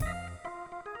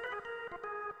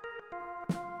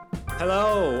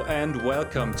Hello and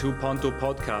welcome to Ponto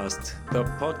Podcast, the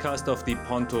podcast of the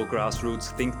Ponto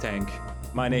Grassroots Think Tank.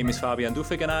 My name is Fabian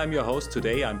Dufek and I'm your host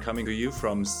today. I'm coming to you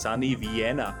from sunny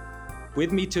Vienna.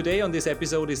 With me today on this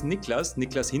episode is Niklas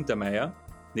Hintermeier.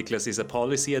 Niklas is a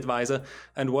policy advisor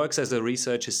and works as a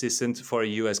research assistant for a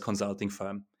US consulting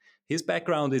firm. His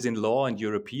background is in law and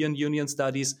European Union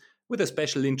studies, with a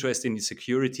special interest in the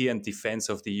security and defense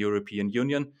of the European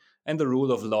Union and the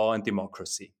rule of law and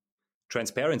democracy.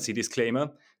 Transparency disclaimer,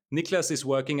 Niklas is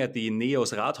working at the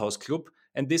NEOS Rathaus Club,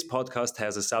 and this podcast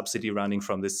has a subsidy running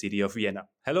from the city of Vienna.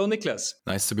 Hello, Niklas.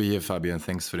 Nice to be here, Fabian.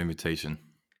 Thanks for the invitation.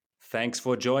 Thanks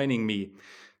for joining me.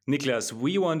 Niklas,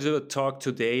 we want to talk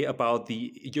today about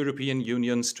the European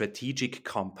Union strategic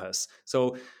compass.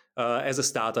 So, as a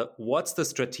starter, what's the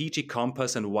strategic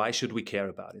compass and why should we care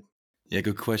about it? Yeah,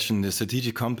 good question. The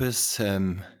strategic compass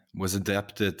was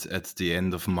adapted at the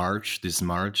end of this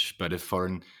March, by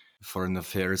the Foreign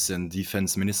Affairs and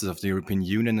Defense Ministers of the European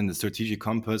Union. And the strategic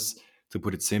compass, to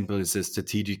put it simple, is a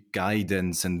strategic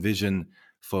guidance and vision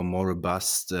for a more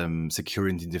robust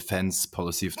security and defense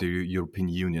policy of the European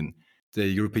Union. The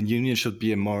European Union should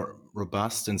be a more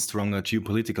robust and stronger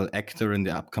geopolitical actor in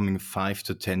the upcoming 5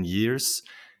 to 10 years.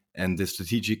 And the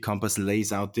strategic compass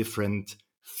lays out different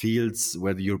fields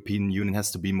where the European Union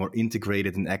has to be more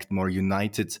integrated and act more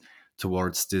united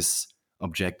towards this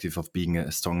objective of being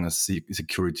a stronger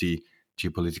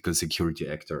geopolitical security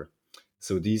actor.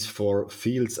 So these 4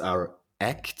 fields are: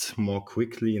 act more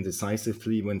quickly and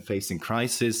decisively when facing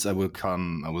crisis. I will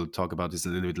talk about this a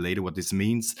little bit later, what this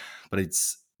means, but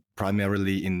it's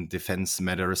primarily in defense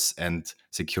matters and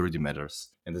security matters.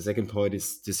 And the second point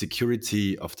is the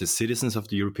security of the citizens of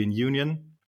the European Union.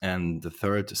 And the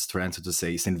third strand, so to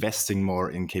say, is investing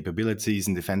more in capabilities,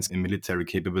 in defense and military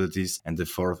capabilities. And the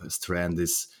fourth strand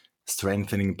is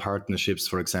strengthening partnerships,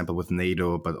 for example, with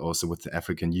NATO, but also with the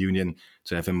African Union,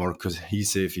 to have a more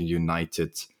cohesive and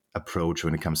united approach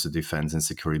when it comes to defense and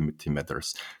security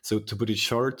matters. So to put it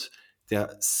short, there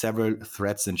are several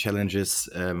threats and challenges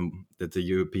that the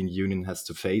European Union has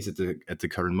to face at the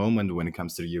current moment, when it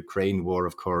comes to the Ukraine war,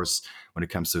 of course, when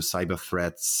it comes to cyber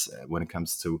threats, when it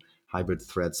comes to hybrid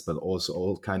threats, but also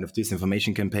all kind of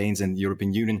disinformation campaigns. And the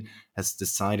European Union has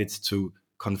decided to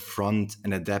confront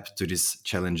and adapt to these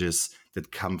challenges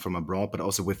that come from abroad, but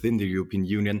also within the European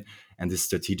Union. And this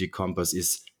strategic compass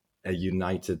is a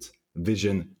united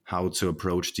vision how to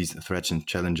approach these threats and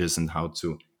challenges and how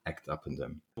to act up on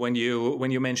them. When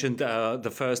you mentioned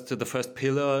the first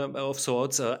pillar of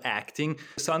sorts, acting,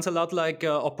 sounds a lot like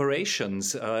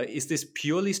operations. Is this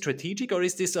purely strategic, or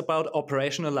is this about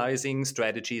operationalizing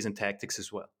strategies and tactics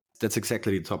as well? That's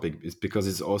exactly the topic. It's because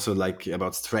it's also like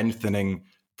about strengthening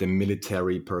the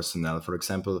military personnel. For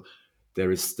example,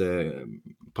 there is the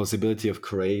possibility of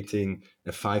creating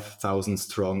a 5,000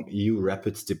 strong EU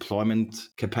rapid deployment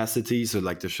capacity. So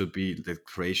like there should be the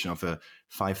creation of a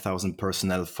 5,000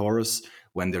 personnel force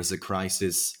when there's a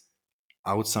crisis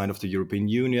outside of the European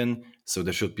Union. So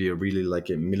there should be a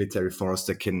military force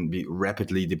that can be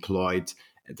rapidly deployed,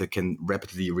 that can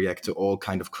rapidly react to all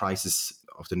kind of crises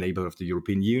of the neighborhood of the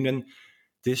European Union.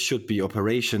 This should be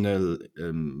operational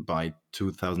by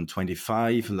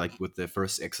 2025, like with the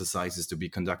first exercises to be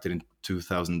conducted in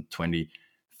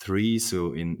 2023,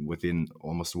 so within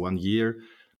almost 1 year.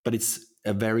 But it's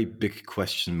a very big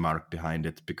question mark behind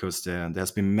it, because there's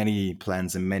been many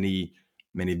plans and many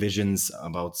visions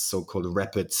about so-called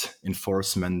rapid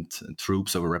enforcement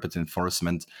troops or rapid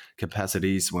enforcement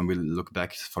capacities. When we look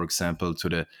back, for example, to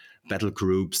the battle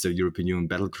groups, the European Union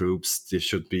battle groups, they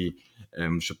should be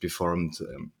formed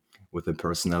with a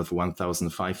personnel of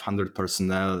 1,500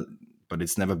 personnel, but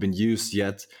it's never been used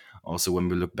yet. Also, when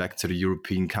we look back to the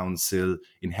European Council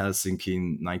in Helsinki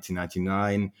in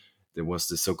 1999, there was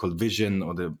the so-called vision,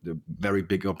 or the very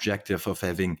big objective of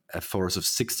having a force of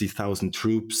 60,000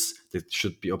 troops that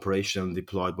should be operational and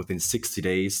deployed within 60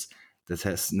 days. That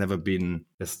has never been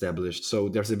established. So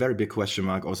there's a very big question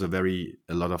mark. Also, a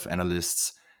lot of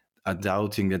analysts are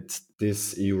doubting that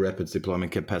this EU rapid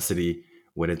deployment capacity,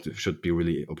 whether it should be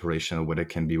really operational, whether it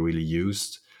can be really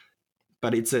used.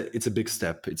 But it's a big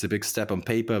step. It's a big step on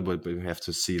paper, but we have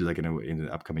to see, like in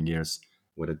the upcoming years,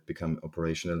 whether it become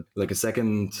operational. The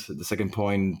second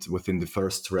point within the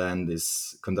first strand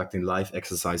is conducting live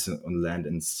exercises on land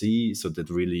and sea, so that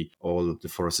really all the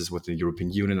forces within the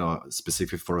European Union, or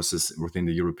specific forces within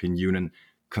the European Union,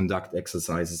 conduct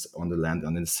exercises on the land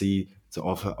and the sea, to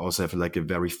also have a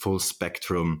very full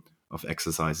spectrum of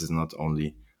exercises, not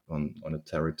only on a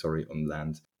territory on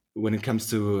land. when it comes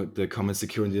to the common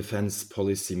security and defense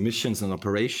policy missions and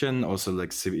operation, also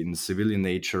like in civilian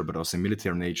nature, but also in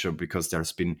military nature, because there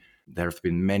have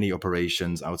been many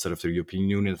operations outside of the European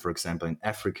Union, for example, in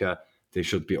Africa. They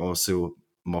should be also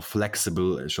more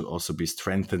flexible. It should also be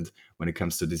strengthened when it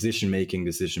comes to decision making.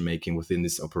 Decision making within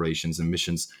these operations and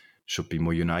missions should be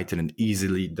more united and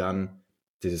easily done.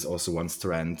 This is also one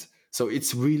strand. So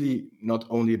it's really not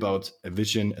only about a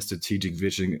vision, a strategic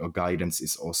vision or guidance.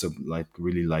 It's also like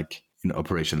really like in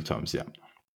operational terms. Yeah.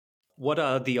 What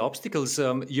are the obstacles?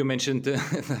 You mentioned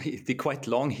the quite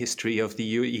long history of the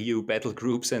EU battle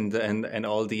groups and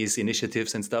all these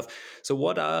initiatives and stuff. So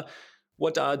what are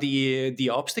the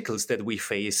obstacles that we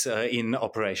face in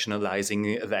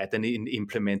operationalizing that and in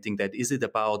implementing that? Is it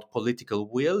about political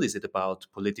will? Is it about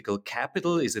political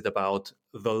capital? Is it about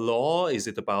the law? Is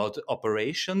it about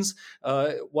operations?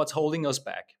 What's holding us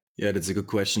back? Yeah, that's a good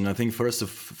question. I think first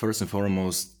and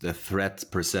foremost, the threat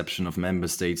perception of member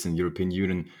states and European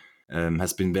Union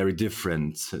has been very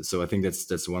different. So I think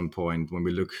that's one point. When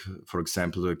we look, for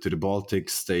example, to the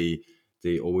Baltics,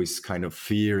 they always kind of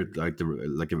feared like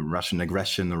a Russian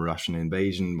aggression or Russian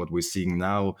invasion. What we're seeing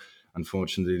now,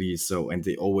 unfortunately, and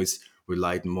they always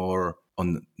relied more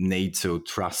on NATO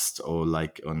trust or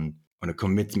like on a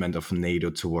commitment of NATO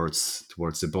towards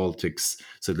the Baltics.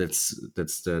 So that's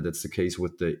the case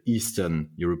with the Eastern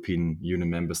European Union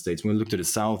member states. When we look to the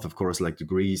south, of course, like the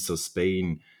Greece or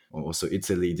Spain or also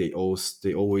Italy, they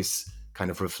always kind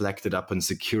of reflected upon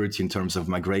security in terms of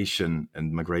migration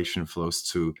and migration flows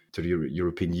to the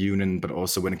European Union, but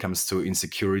also when it comes to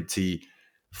insecurity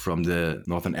from the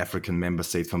Northern African member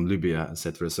states, from Libya,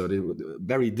 etc. So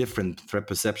very different threat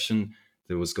perception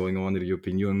that was going on in the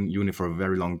European Union for a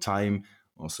very long time.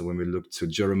 Also, when we look to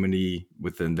Germany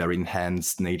with a very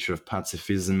enhanced nature of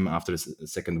pacifism after the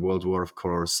Second World War, of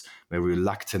course, very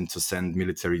reluctant to send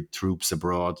military troops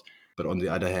abroad. But on the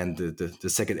other hand, the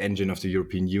second engine of the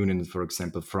European Union, for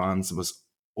example, France, was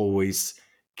always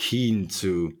keen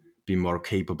to be more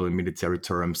capable in military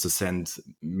terms, to send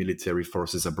military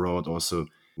forces abroad, also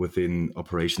within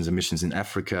operations and missions in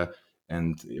Africa.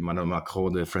 And Emmanuel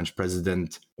Macron, the French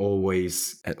president,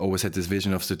 always had this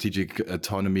vision of strategic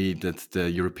autonomy, that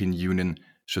the European Union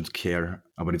should care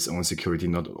about its own security,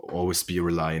 not always be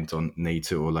reliant on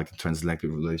NATO or like a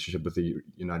transatlantic relationship with the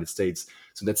United States.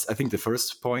 So that's, I think, the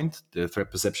first point. The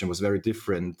threat perception was very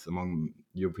different among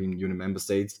European Union member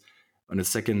states. On the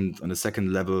second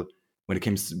level, when it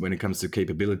comes to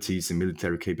capabilities and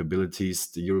military capabilities,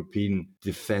 the European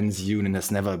Defense Union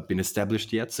has never been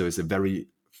established yet. So it's a very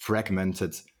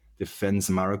fragmented defense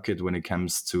market when it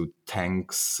comes to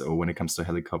tanks or when it comes to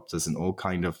helicopters and all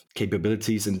kind of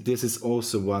capabilities. And this is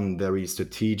also one very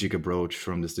strategic approach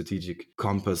from the strategic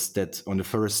compass, that on the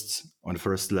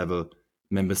first level,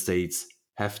 member states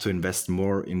have to invest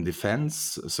more in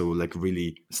defense. So like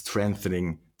really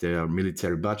strengthening their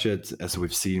military budget, as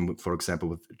we've seen, for example,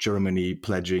 with Germany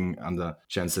pledging under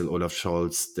Chancellor Olaf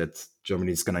Scholz that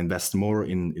Germany is going to invest more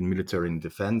in military and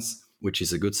defense, which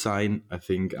is a good sign. I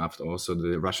think after also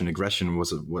the Russian aggression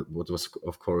was what was,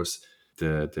 of course,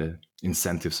 the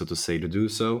incentive, so to say, to do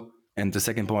so. And the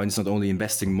second point is not only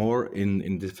investing more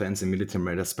in defense and military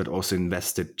matters, but also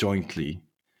invested jointly.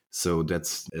 So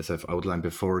that's, as I've outlined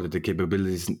before, that the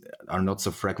capabilities are not so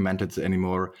fragmented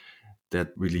anymore,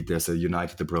 that really there's a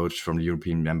united approach from the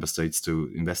European member states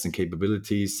to invest in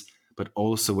capabilities, but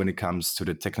also when it comes to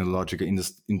the technological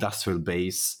industrial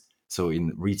base. So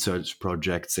in research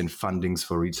projects and fundings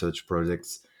for research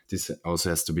projects, this also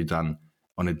has to be done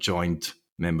on a joint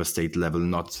member state level.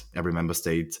 Not every member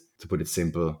state, to put it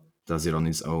simple, does it on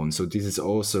its own. So this is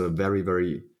also a very,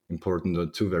 very important, or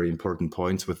two very important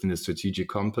points within the strategic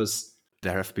compass.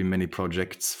 There have been many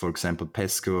projects, for example,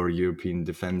 PESCO, or European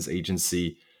Defence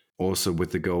Agency, also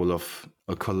with the goal of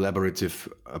a collaborative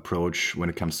approach when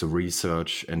it comes to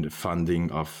research and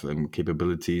funding of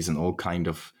capabilities and all kind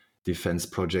of defense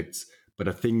projects. But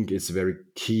I think it's very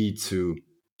key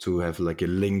to have like a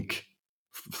link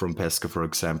from PESCO, for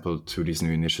example, to these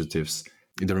new initiatives.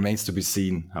 It remains to be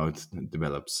seen how it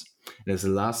develops. And as the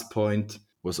last point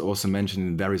was also mentioned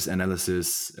in various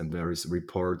analysis and various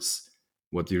reports,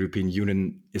 what the European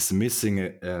Union is missing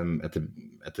at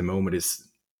the moment is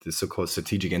the so-called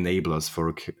strategic enablers,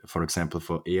 for example,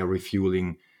 for air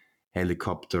refueling,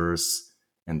 helicopters,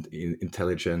 and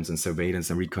intelligence and surveillance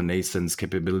and reconnaissance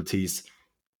capabilities,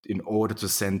 in order to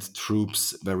send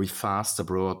troops very fast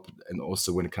abroad, and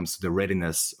also when it comes to the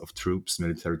readiness of troops,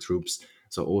 military troops.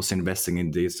 So also investing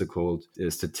in these so-called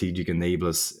strategic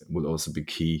enablers will also be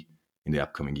key in the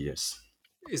upcoming years.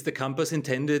 Is the compass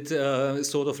intended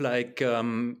sort of like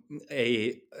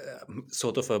a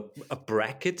sort of a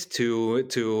bracket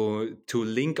to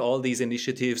link all these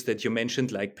initiatives that you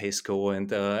mentioned, like PESCO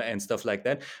and stuff like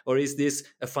that, or is this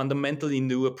a fundamentally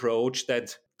new approach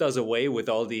that does away with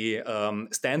all the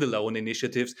standalone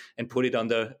initiatives and put it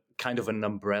under kind of an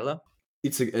umbrella?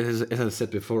 As I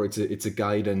said before, it's a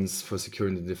guidance for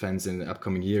security and defense in the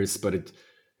upcoming years, but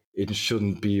it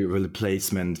shouldn't be a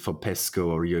replacement for PESCO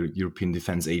or European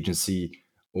Defense Agency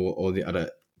or all the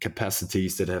other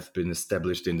capacities that have been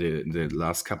established in the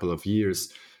last couple of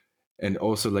years. And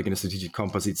also, like in the strategic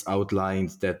compass, it's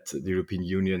outlined that the European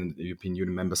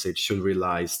Union member states should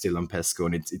rely still on PESCO,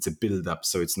 and it's a build-up,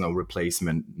 so it's no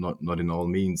replacement, not in all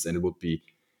means, and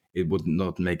it would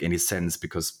not make any sense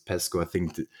because PESCO, I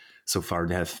think, so far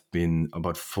there have been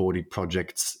about 40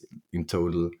 projects in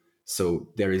total. So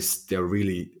there are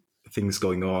really things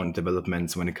going on,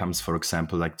 developments when it comes, for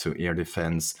example, like to air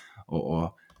defense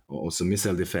or also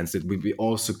missile defense that will be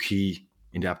also key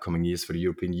in the upcoming years for the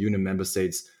European Union member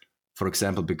states. For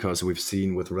example, because we've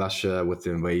seen with Russia, with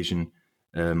the invasion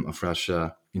of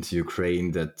Russia into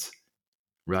Ukraine, that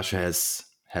Russia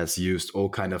has used all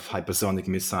kind of hypersonic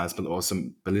missiles, but also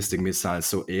ballistic missiles.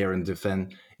 So air and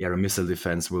missile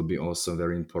defense will be also a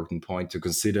very important point to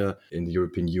consider in the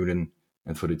European Union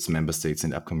and for its member states in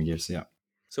the upcoming years. Yeah.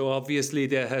 So obviously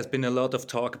there has been a lot of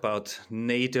talk about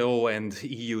NATO and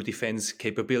EU defense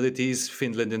capabilities.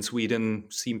 Finland and Sweden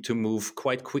seem to move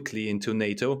quite quickly into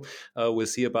NATO. We'll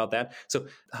see about that. So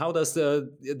how does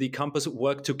the compass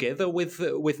work together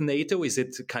with NATO? Is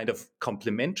it kind of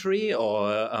complementary,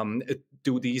 or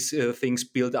do these things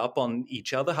build up on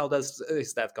each other?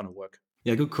 Is that going to work?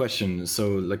 Yeah, good question. So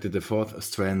like the fourth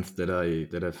strength that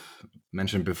I've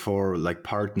mentioned before, like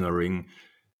partnering,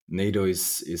 NATO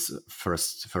is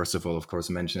first of all, of course,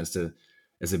 mentioned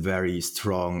as a very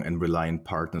strong and reliant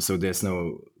partner. So there's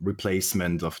no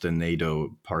replacement of the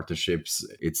NATO partnerships.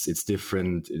 It's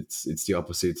different. It's the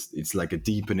opposite. It's like a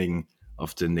deepening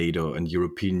of the NATO and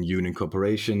European Union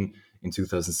cooperation. In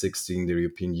 2016, the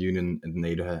European Union and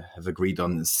NATO have agreed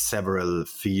on several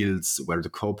fields where to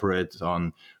cooperate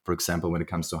on, for example, when it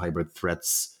comes to hybrid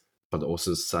threats, but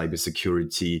also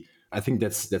cybersecurity. I think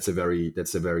that's a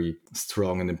very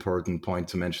strong and important point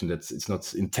to mention, that it's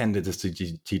not intended as a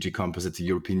strategic compass that the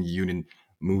European Union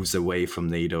moves away from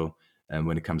NATO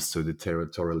when it comes to the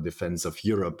territorial defense of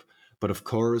Europe. But of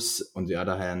course, on the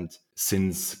other hand,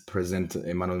 since President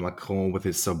Emmanuel Macron with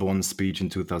his Sorbonne speech in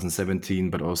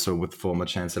 2017, but also with former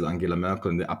Chancellor Angela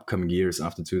Merkel in the upcoming years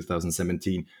after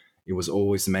 2017, it was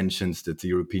always mentioned that the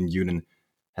European Union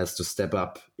has to step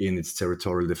up in its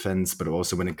territorial defense, but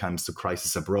also when it comes to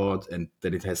crisis abroad, and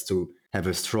that it has to have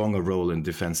a stronger role in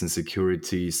defense and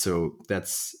security. So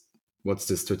that's what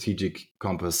the strategic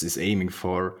compass is aiming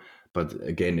for. But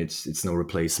again, it's no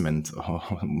replacement or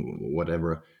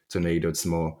whatever to NATO. It's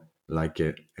more like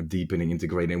a deepening,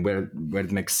 integrating where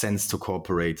it makes sense to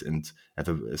cooperate and have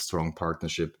a strong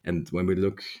partnership. And when we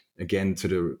look again to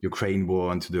the Ukraine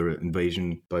war and to the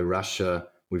invasion by Russia,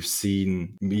 we've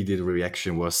seen immediate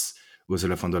reaction was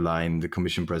Ursula von der Leyen, the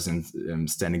Commission President,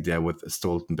 standing there with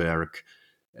Stoltenberg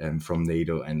from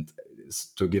NATO, and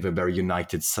to give a very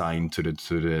united sign to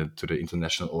the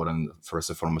international order, and first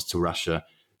and foremost to Russia,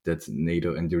 that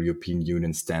NATO and the European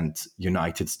Union stand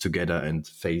united together and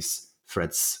face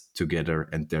threats together,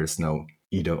 and there's no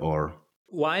either or.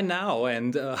 Why now,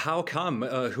 and how come?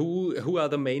 Who are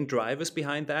the main drivers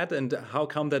behind that, and how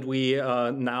come that we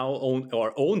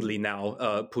only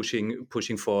now pushing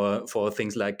for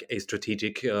things like a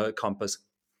strategic compass?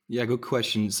 Yeah, good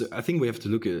question. So I think we have to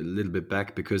look a little bit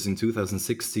back, because in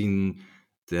 2016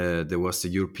 there was the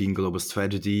European Global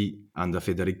Strategy under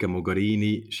Federica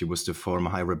Mogherini. She was the former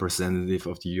High Representative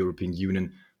of the European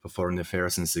Union for Foreign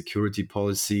Affairs and Security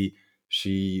Policy.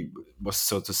 She was,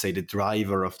 so to say, the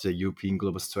driver of the European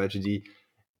Global Strategy.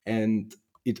 And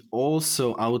it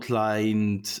also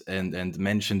outlined and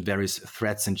mentioned various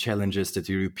threats and challenges that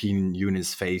the European Union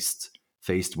is faced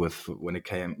with when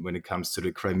it comes to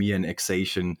the Crimean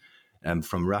annexation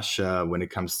from Russia, when it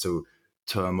comes to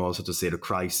turmoil, so to say, the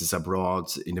crisis abroad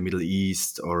in the Middle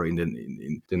East or in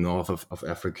the north of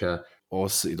Africa.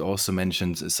 Also, it also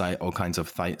mentioned all kinds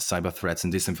of cyber threats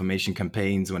and disinformation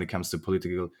campaigns when it comes to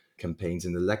political campaigns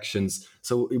and elections.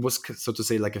 So it was, so to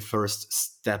say, like a first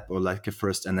step or like a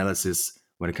first analysis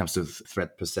when it comes to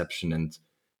threat perception and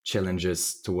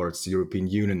challenges towards the European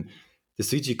Union. The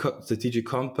strategic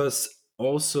compass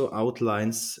also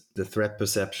outlines the threat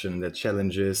perception, the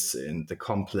challenges, and the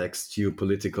complex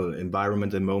geopolitical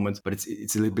environment and moment. But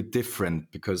it's a little bit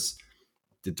different, because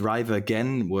the driver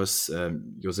again was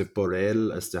Josep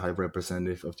Borrell as the High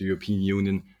Representative of the European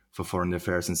Union for Foreign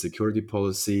Affairs and Security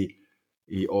Policy.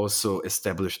 He also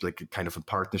established like a kind of a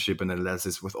partnership and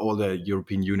analysis with all the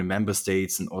European Union member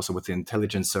states and also with the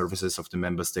intelligence services of the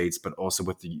member states, but also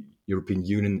with the European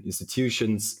Union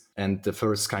institutions. And the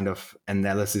first kind of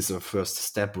analysis or first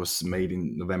step was made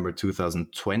in November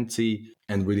 2020.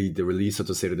 And really the release, so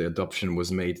to say, the adoption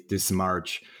was made this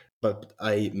March. But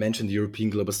I mentioned the European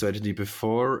Global Strategy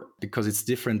before because it's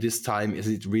different this time, as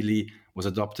it really was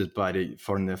adopted by the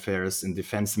foreign affairs and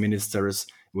defense ministers.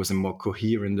 It was a more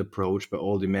coherent approach by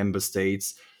all the member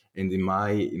states. And in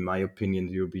my opinion,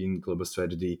 the European Global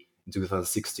Strategy in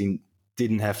 2016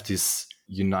 didn't have this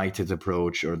united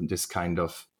approach or this kind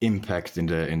of impact in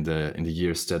the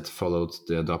years that followed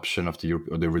the adoption of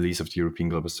the release of the European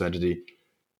Global Strategy.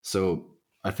 So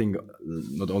I think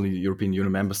not only the European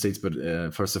Union member states, but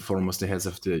first and foremost, the heads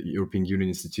of the European Union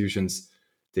institutions,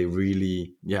 they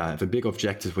really have a big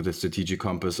objective with the strategic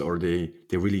compass, or they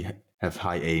really have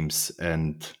high aims.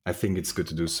 And I think it's good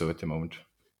to do so at the moment.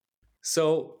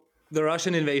 So the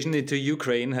Russian invasion into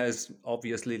Ukraine has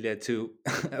obviously led to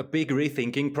a big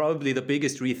rethinking, probably the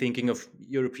biggest rethinking of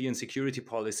European security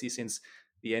policy since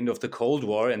the end of the Cold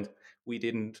War. And we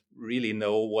didn't really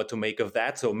know what to make of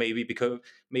that. So maybe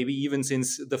even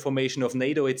since the formation of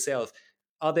NATO itself.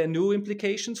 Are there new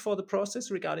implications for the process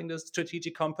regarding the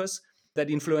strategic compass that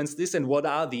influence this? And what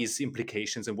are these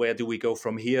implications? And where do we go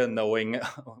from here, knowing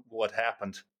what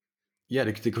happened? Yeah,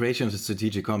 the creation of the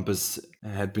strategic compass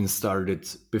had been started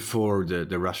before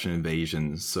the Russian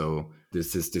invasion. So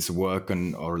this work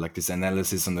on, or like this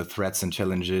analysis on the threats and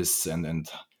challenges and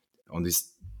on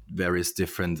these various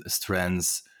different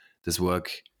strands, this work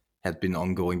had been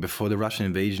ongoing before the Russian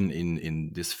invasion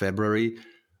in this February.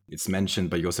 It's mentioned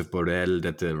by Josep Borrell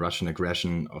that the Russian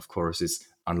aggression, of course, is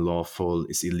unlawful,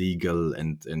 is illegal,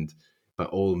 and by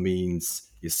all means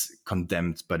is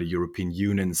condemned by the European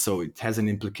Union. So it has an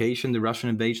implication, the Russian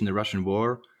invasion, the Russian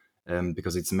war,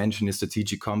 because it's mentioned in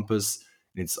strategic compass.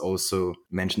 It's also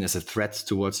mentioned as a threat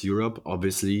towards Europe,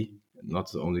 obviously,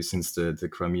 not only since the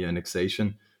Crimea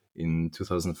annexation in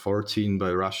 2014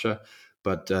 by Russia,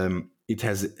 but it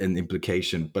has an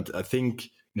implication. But I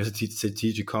think in a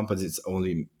strategic compass,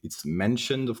 it's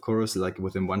mentioned, of course, like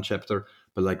within one chapter,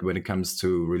 but like when it comes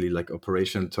to really like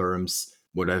operational terms,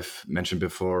 what I've mentioned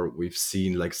before, we've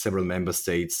seen like several member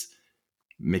states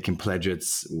making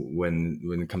pledges when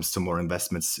it comes to more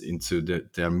investments into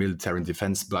their military and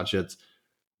defense budget.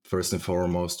 First and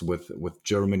foremost, with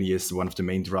Germany as one of the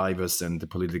main drivers and the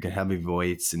political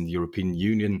heavyweights in the European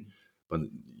Union. But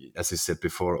as I said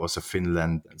before, also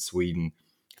Finland and Sweden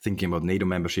thinking about NATO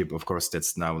membership. Of course,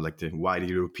 that's now like the wider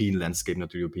European landscape, not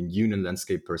the European Union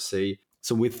landscape per se.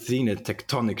 So we've seen a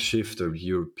tectonic shift of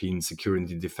European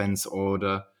security defense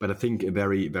order. But I think a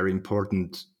very, very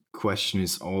important question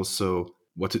is also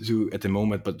what to do at the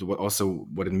moment, but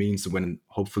what it means when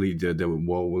hopefully the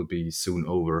war will be soon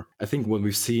over. I think what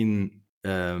we've seen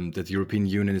that the European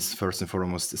Union is first and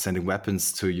foremost sending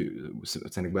weapons to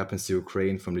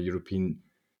Ukraine from the European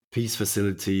Peace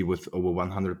Facility with over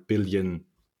 100 billion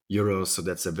euros. So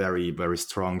that's a very, very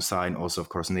strong sign. Also, of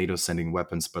course, NATO is sending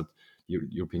weapons, but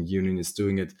European Union is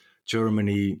doing it.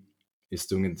 Germany is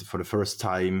doing it for the first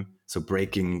time. So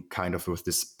breaking kind of with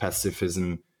this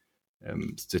pacifism,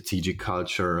 strategic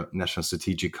culture, national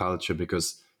strategic culture,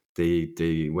 because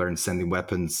they weren't sending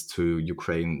weapons to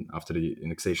Ukraine after the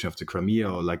annexation of the Crimea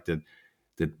or like the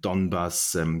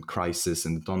Donbass crisis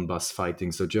and the Donbass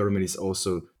fighting. So Germany is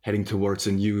also heading towards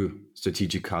a new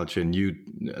strategic culture, a new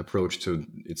approach to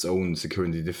its own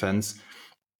security defense.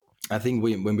 I think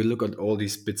when we look at all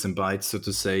these bits and bytes, so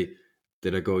to say,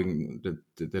 that are going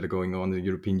on in the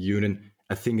European Union,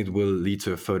 I think it will lead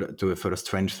to a further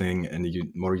strengthening and a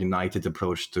more united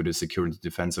approach to the security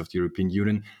defense of the European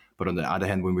Union. But on the other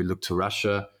hand, when we look to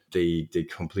Russia, they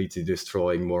completely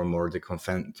destroying more and more the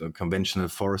conventional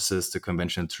forces, the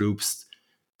conventional troops.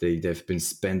 They've been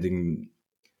spending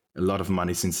a lot of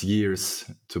money since years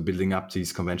to building up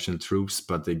these conventional troops,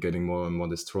 but they're getting more and more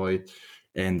destroyed.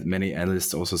 And many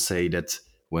analysts also say that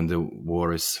when the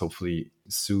war is hopefully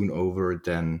soon over,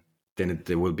 then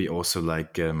there will be also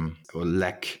like a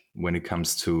lack when it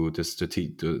comes to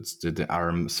the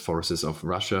arms forces of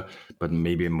Russia, but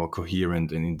maybe a more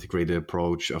coherent and integrated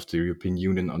approach of the European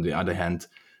Union on the other hand.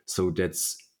 So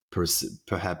that's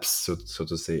perhaps, so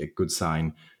to say, a good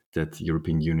sign that the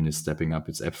European Union is stepping up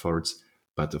its efforts.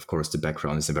 But of course, the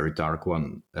background is a very dark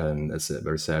one and it's a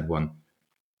very sad one.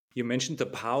 You mentioned the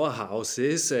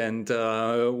powerhouses, and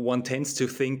one tends to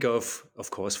think of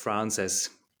course, France as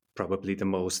probably the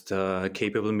most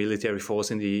capable military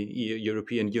force in the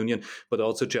European Union, but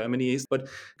also Germany is. But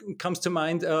comes to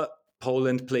mind,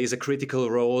 Poland plays a critical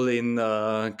role in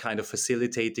kind of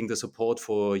facilitating the support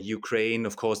for Ukraine.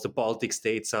 Of course, the Baltic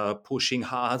states are pushing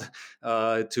hard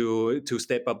to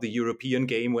step up the European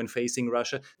game when facing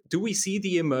Russia. Do we see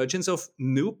the emergence of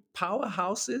new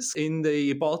powerhouses in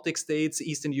the Baltic states,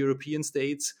 Eastern European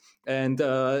states, and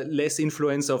less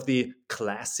influence of the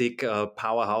classic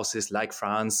powerhouses like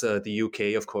France, the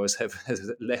UK, of course, have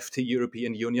left the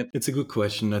European Union? It's a good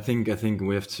question. I think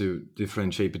we have to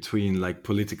differentiate between like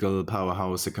political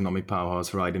powerhouse, economic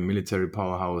powerhouse, right, and military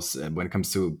powerhouse. When it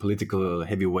comes to political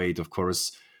heavyweight, of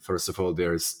course, first of all,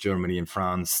 there's Germany and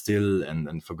France still,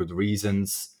 and for good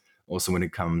reasons. Also, when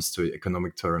it comes to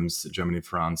economic terms, Germany and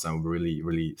France are really,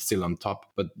 really still on top.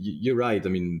 But you're right. I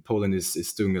mean, Poland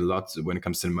is doing a lot when it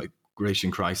comes to the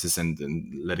migration crisis and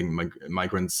letting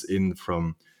migrants in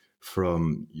from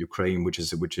Ukraine, which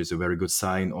is a very good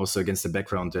sign. Also, against the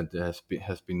background that there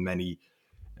have been many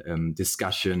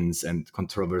discussions and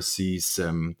controversies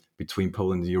between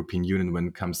Poland and the European Union when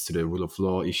it comes to the rule of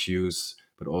law issues,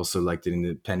 but also like the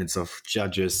independence of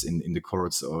judges in the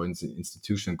courts or in the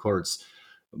institutional courts.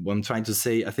 What I'm trying to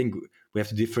say, I think we have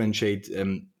to differentiate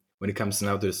when it comes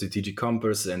now to the strategic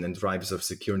compass and drivers of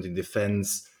security and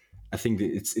defense. I think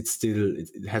that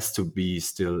it has to be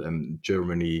still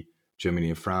Germany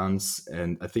and France.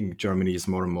 And I think Germany is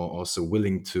more and more also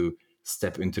willing to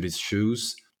step into these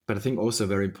shoes. But I think also a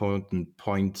very important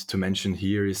point to mention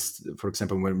here is, for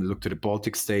example, when we look to the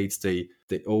Baltic states, they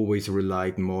always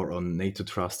relied more on NATO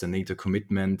trust and NATO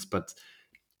commitment. But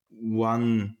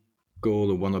one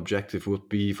goal or one objective would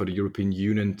be for the European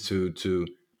Union to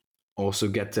also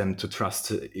get them to trust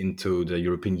into the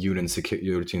European Union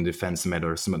security and defense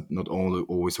matters, not only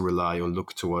always rely or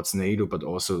look towards NATO, but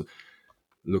also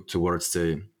look towards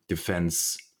the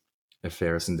defense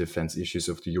affairs and defense issues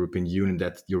of the European Union.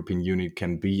 That European Union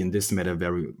can be in this matter a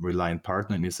very reliant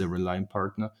partner and is a reliant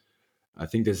partner. I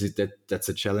think that's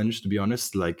a challenge, to be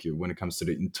honest. Like when it comes to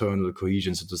the internal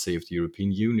cohesion, so to say, of the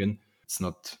European Union, it's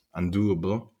not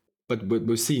undoable. But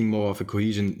we're seeing more of a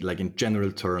cohesion, like in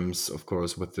general terms, of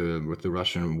course, with the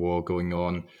Russian war going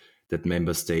on, that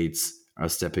member states are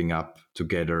stepping up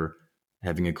together,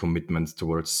 having a commitment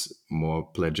towards more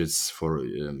pledges for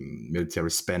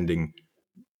military spending,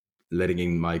 letting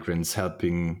in migrants,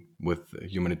 helping with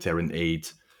humanitarian aid.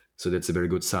 So that's a very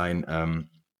good sign.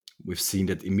 We've seen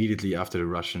that immediately after the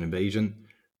Russian invasion.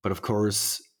 But of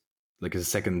course, like a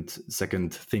second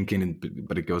thinking,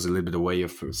 but it goes a little bit away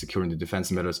of security and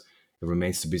defense matters. It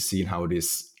remains to be seen how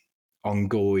these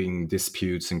ongoing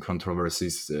disputes and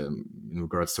controversies in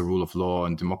regards to rule of law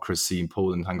and democracy in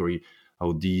Poland, Hungary,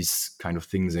 how these kind of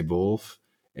things evolve.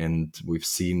 And we've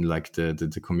seen like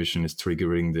the Commission is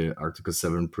triggering the Article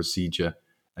 7 procedure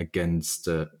against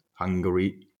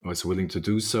Hungary, was willing to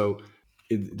do so.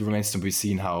 It remains to be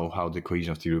seen how the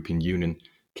cohesion of the European Union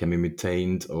can be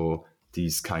maintained, or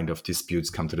these kind of disputes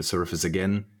come to the surface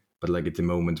again. But like at the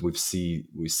moment, we see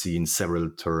in several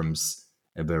terms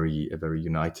a very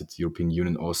united European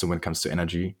Union, also when it comes to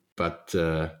energy. But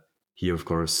here, of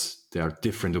course, there are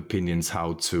different opinions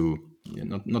how to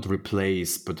not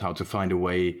replace, but how to find a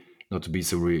way not to be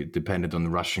so dependent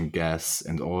on Russian gas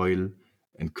and oil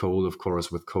and coal. Of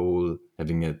course, with coal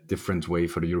having a different way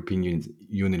for the European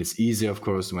Union is easier, of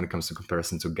course, when it comes to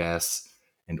comparison to gas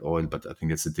and oil. But I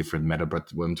think it's a different matter. But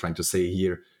what I'm trying to say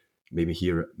here, maybe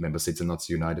here member states are not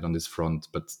united on this front,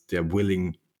 but they're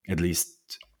willing at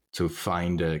least to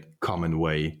find a common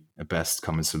way, a best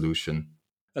common solution.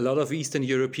 A lot of Eastern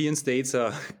European states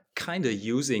are kind of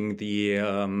using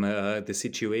the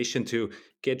situation to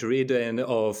get rid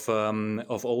of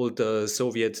old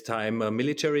Soviet time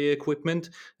military equipment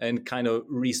and kind of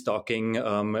restocking,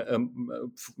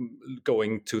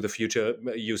 going to the future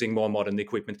using more modern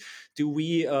equipment. Do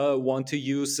we want to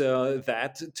use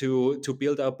that to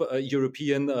build up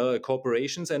European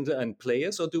corporations and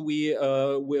players, or do we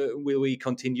will we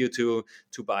continue to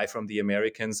buy from the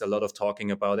Americans? A lot of talking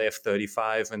about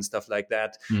F-35 and stuff like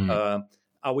that.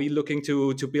 Are we looking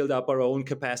to build up our own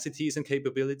capacities and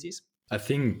capabilities? I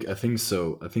think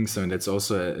so. And that's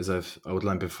also, as I've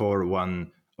outlined before,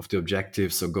 one of the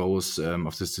objectives or goals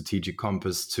of the strategic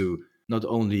compass, to not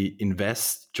only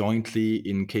invest jointly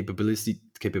in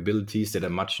capabilities that are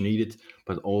much needed,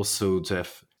 but also to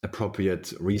have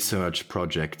appropriate research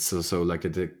projects. So like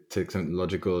the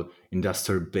technological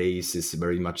industrial base is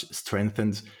very much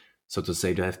strengthened, so to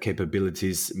say, to have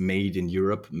capabilities made in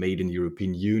Europe, made in the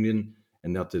European Union,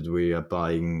 and not that we are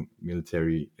buying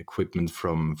military equipment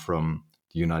from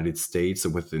the United States or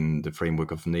within the framework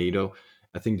of NATO.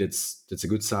 I think that's a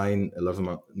good sign. A lot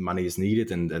of money is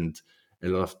needed, and a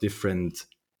lot of different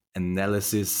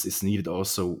analysis is needed.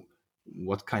 Also,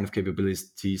 what kind of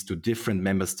capabilities do different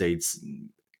member states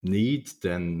need?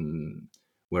 Then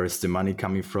where is the money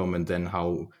coming from, and then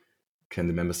how can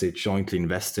the member states jointly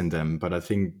invest in them? But I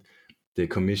think the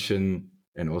Commission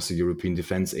and also European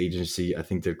Defence Agency, I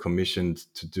think they're commissioned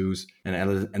to do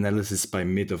an analysis by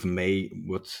mid of May,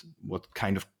 what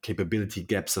kind of capability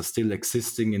gaps are still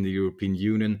existing in the European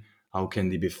Union, how can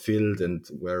they be filled, and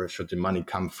where should the money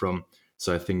come from.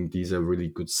 So I think these are really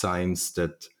good signs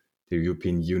that the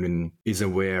European Union is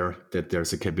aware that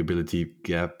there's a capability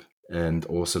gap, and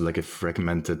also like a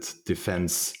fragmented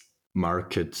defense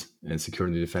market and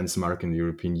security defense market in the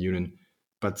European Union.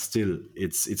 But still,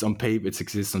 it's on paper. It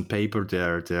exists on paper.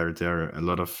 There are a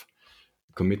lot of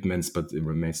commitments, but it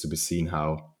remains to be seen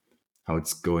how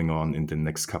it's going on in the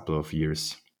next couple of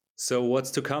years. So, what's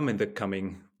to come in the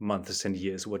coming months and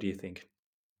years? What do you think?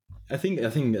 I think,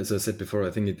 as I said before,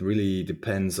 I think it really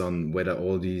depends on whether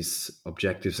all these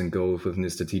objectives and goals within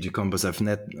the strategic compass. I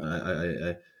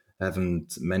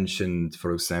haven't mentioned,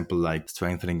 for example, like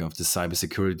strengthening of the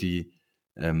cybersecurity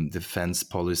defense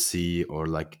policy, or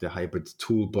like the hybrid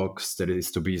toolbox that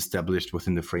is to be established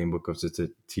within the framework of the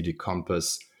strategic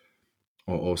compass,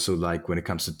 or also like when it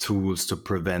comes to tools to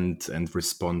prevent and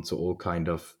respond to all kind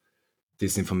of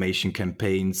disinformation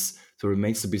campaigns. So it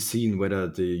remains to be seen whether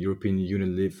the European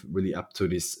Union live really up to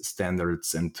these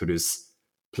standards and to these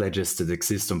pledges that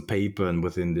exist on paper and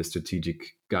within the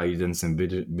strategic guidance and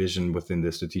vision within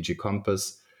the strategic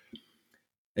compass.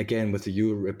 Again, with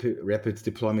the rapid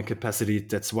deployment capacity,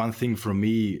 that's one thing for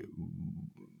me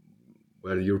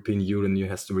where the European Union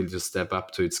has to really just step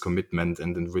up to its commitment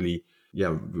and then really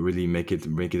make it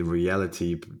a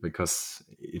reality, because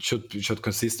it should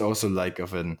consist also like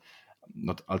of an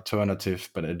not alternative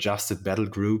but adjusted battle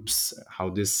groups. How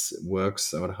this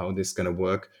works or how this gonna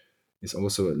work is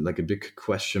also like a big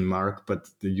question mark. But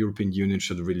the European Union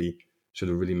should really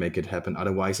make it happen.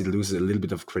 Otherwise, it loses a little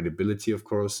bit of credibility, of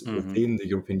course, within the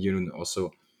European Union,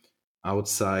 also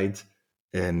outside,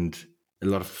 and a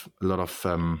lot of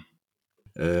time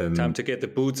to get the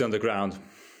boots on the ground.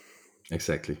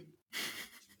 Exactly.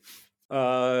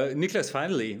 Niklas,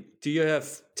 finally, do you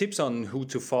have tips on who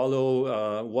to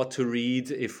follow, what to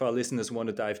read if our listeners want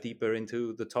to dive deeper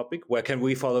into the topic? Where can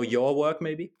we follow your work,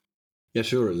 maybe? Yeah,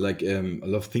 sure. Like a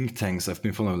lot of think tanks. I've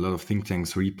been following a lot of think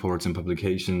tanks, reports and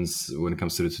publications when it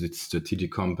comes to the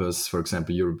strategic compass. For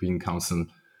example, European Council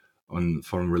on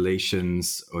Foreign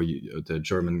Relations, or the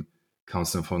German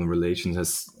Council on Foreign Relations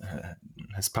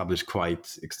has published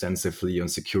quite extensively on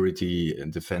security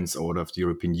and defense order of the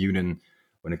European Union.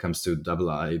 When it comes to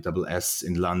IISS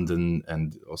in London,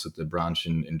 and also the branch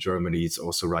in Germany, it's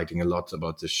also writing a lot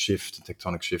about the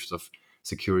tectonic shift of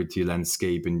security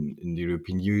landscape in the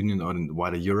European Union or in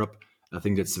wider Europe. I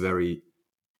think that's very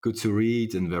good to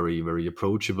read and very, very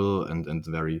approachable and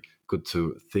very good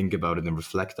to think about it and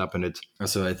reflect upon it.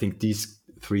 So I think these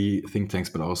three think tanks,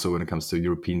 but also when it comes to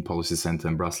European Policy Center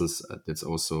in Brussels, that's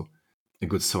also a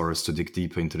good source to dig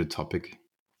deeper into the topic.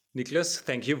 Niklas,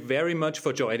 thank you very much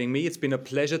for joining me. It's been a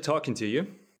pleasure talking to you.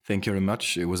 Thank you very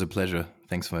much. It was a pleasure.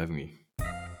 Thanks for having me.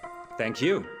 Thank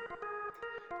you.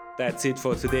 That's it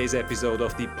for today's episode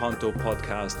of the Ponto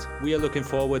podcast. We are looking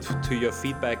forward to your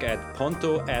feedback at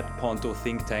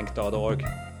ponto@pontothinktank.org.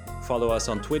 Follow us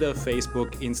on Twitter,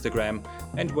 Facebook, Instagram,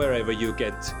 and wherever you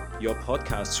get your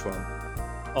podcasts from.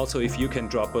 Also, if you can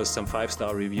drop us some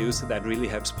 5-star reviews, that really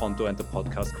helps Ponto and the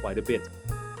podcast quite a bit.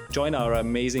 Join our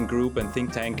amazing group and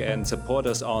think tank and support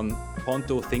us on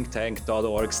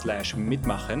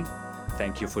pontothinktank.org/mitmachen.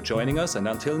 Thank you for joining us, and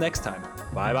until next time,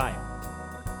 bye bye.